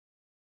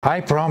I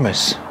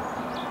promise,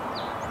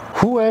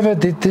 whoever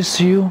did this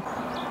to you,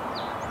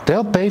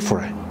 they'll pay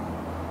for it.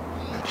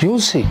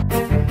 You'll see.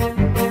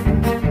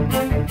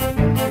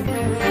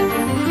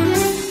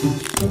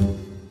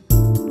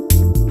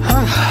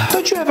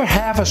 Don't you ever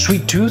have a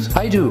sweet tooth?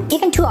 I do.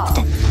 Even too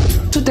often.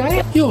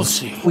 Today, you'll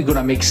see. We're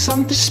gonna make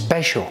something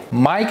special.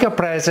 My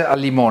Caprese al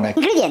Limone.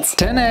 Ingredients: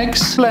 10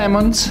 eggs,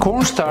 lemons,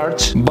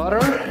 cornstarch,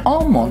 butter,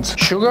 almonds,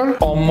 sugar,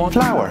 almond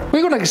flour.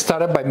 We're gonna get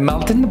started by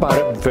melting the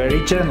butter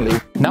very gently.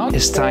 Now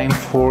it's time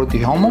for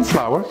the almond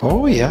flour.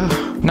 Oh yeah.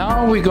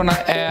 Now we're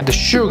gonna add the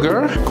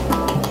sugar.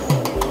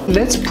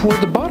 Let's pour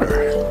the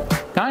butter.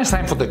 Now it's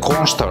time for the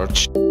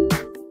cornstarch.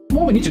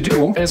 What we need to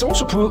do is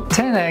also put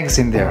 10 eggs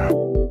in there.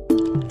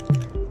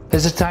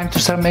 Is it time to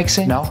start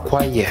mixing? Not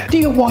quite yet. Do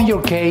you want your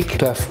cake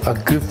to have a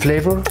good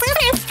flavor?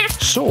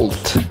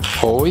 Salt.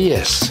 Oh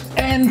yes.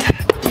 And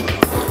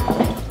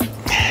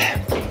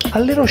a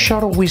little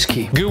shot of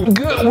whiskey.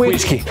 Good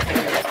whiskey.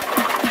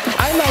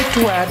 I like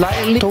to add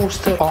lightly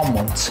toasted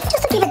almonds.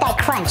 Just to give it that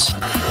crunch.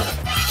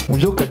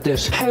 Look at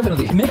this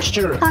heavenly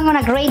mixture. I'm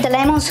gonna grate the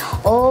lemons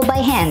all by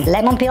hand.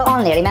 Lemon peel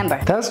only, remember?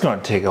 That's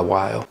gonna take a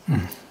while.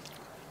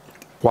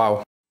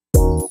 Wow.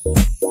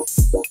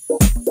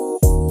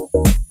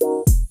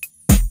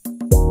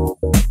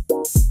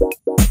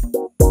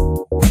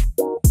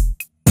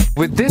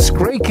 With this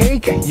great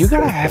cake, you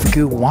gotta have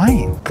good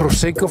wine.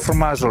 Prosecco from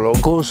Mazzolo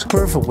goes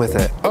perfect with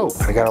it. Oh,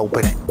 I gotta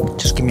open it.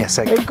 Just give me a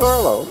second. Hey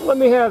Carlo, let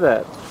me have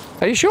that.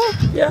 Are you sure?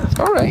 Yeah.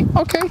 All right,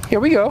 okay, here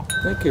we go.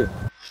 Thank you.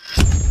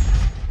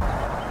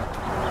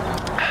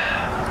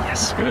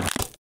 Yes. Good.